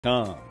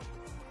Tom.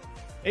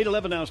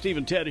 8:11 now, Steve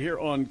and Ted here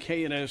on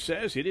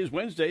KNSS. It is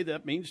Wednesday.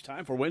 That means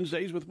time for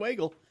Wednesdays with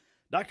Wagle.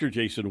 Dr.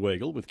 Jason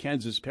Wagle with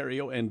Kansas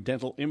Perio and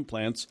Dental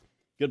Implants.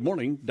 Good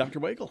morning, Dr.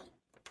 Wagle.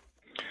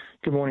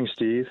 Good morning,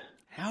 Steve.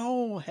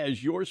 How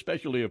has your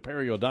specialty of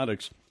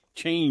periodontics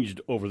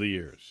changed over the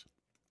years?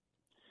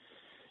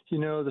 You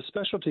know, the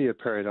specialty of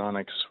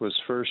periodontics was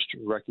first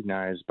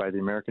recognized by the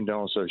American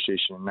Dental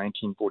Association in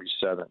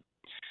 1947.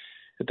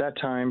 At that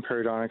time,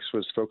 periodontics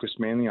was focused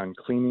mainly on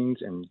cleanings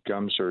and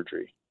gum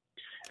surgery.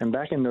 And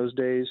back in those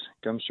days,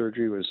 gum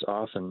surgery was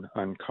often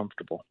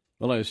uncomfortable.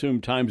 Well, I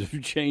assume times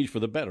have changed for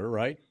the better,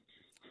 right?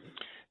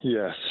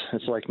 Yes,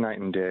 it's like night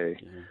and day.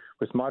 Yeah.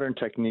 With modern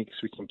techniques,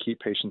 we can keep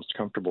patients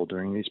comfortable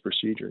during these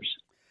procedures.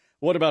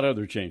 What about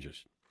other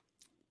changes?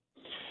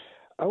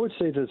 I would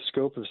say the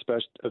scope of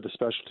the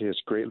specialty has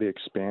greatly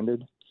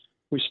expanded.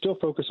 We still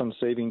focus on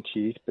saving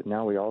teeth, but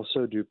now we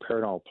also do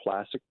periodontal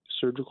plastic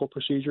surgical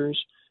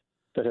procedures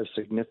that have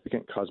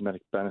significant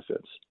cosmetic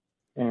benefits.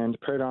 And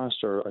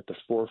periodontists are at the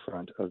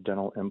forefront of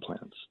dental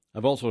implants.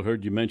 I've also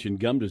heard you mention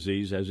gum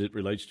disease as it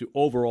relates to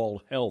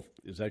overall health.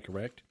 Is that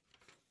correct?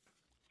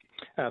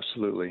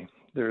 Absolutely.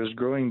 There is a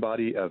growing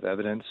body of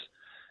evidence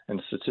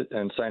and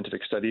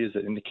scientific studies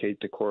that indicate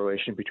the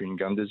correlation between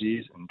gum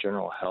disease and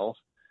general health.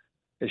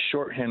 A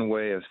shorthand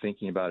way of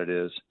thinking about it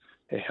is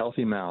a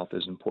healthy mouth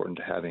is important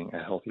to having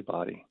a healthy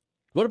body.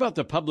 What about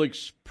the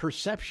public's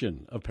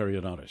perception of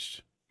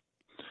periodontists?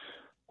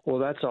 Well,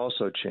 that's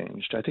also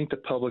changed. I think the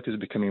public is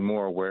becoming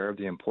more aware of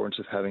the importance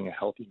of having a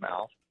healthy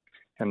mouth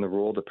and the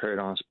role the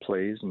periodontist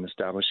plays in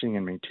establishing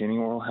and maintaining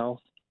oral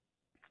health.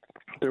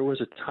 There was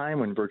a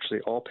time when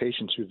virtually all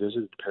patients who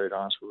visited the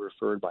periodontist were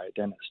referred by a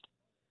dentist.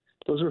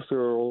 Those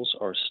referrals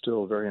are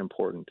still very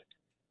important,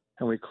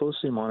 and we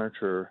closely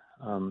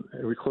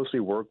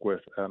work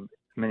with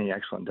many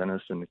excellent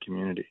dentists in the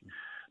community.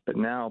 But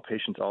now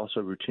patients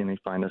also routinely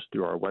find us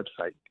through our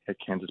website at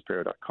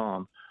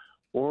kansasperio.com,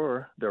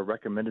 or they're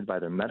recommended by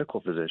their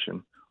medical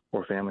physician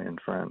or family and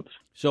friends.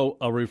 So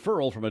a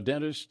referral from a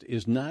dentist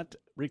is not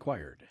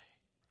required?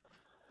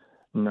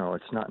 No,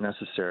 it's not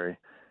necessary.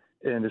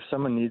 And if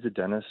someone needs a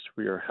dentist,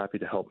 we are happy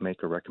to help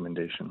make a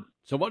recommendation.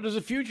 So what does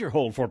the future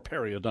hold for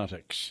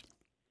periodontics?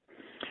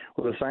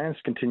 Well, the science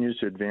continues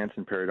to advance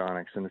in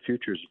periodontics, and the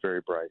future is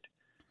very bright.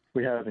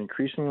 We have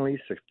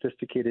increasingly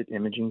sophisticated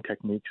imaging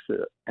techniques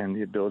and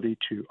the ability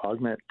to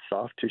augment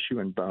soft tissue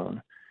and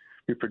bone.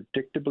 We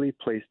predictably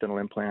place dental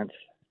implants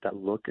that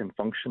look and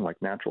function like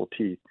natural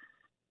teeth.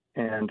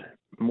 And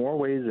more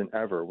ways than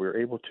ever, we're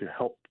able to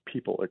help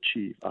people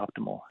achieve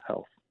optimal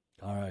health.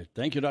 All right.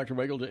 Thank you, Dr.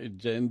 Wagle.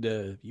 And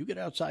you get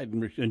outside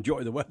and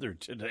enjoy the weather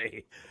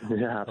today.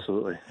 Yeah,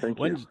 absolutely. Thank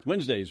you.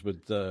 Wednesdays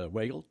with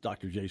Wagle,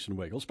 Dr. Jason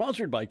Wagle,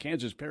 sponsored by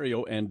Kansas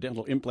Perio and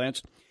Dental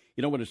Implants.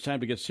 You know, when it's time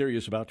to get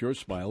serious about your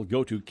smile,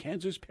 go to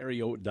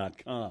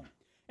kansasperio.com.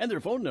 And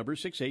their phone number,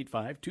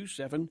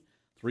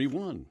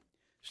 685-2731.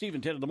 Steve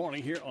and Ted in the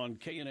morning here on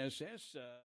KNSS.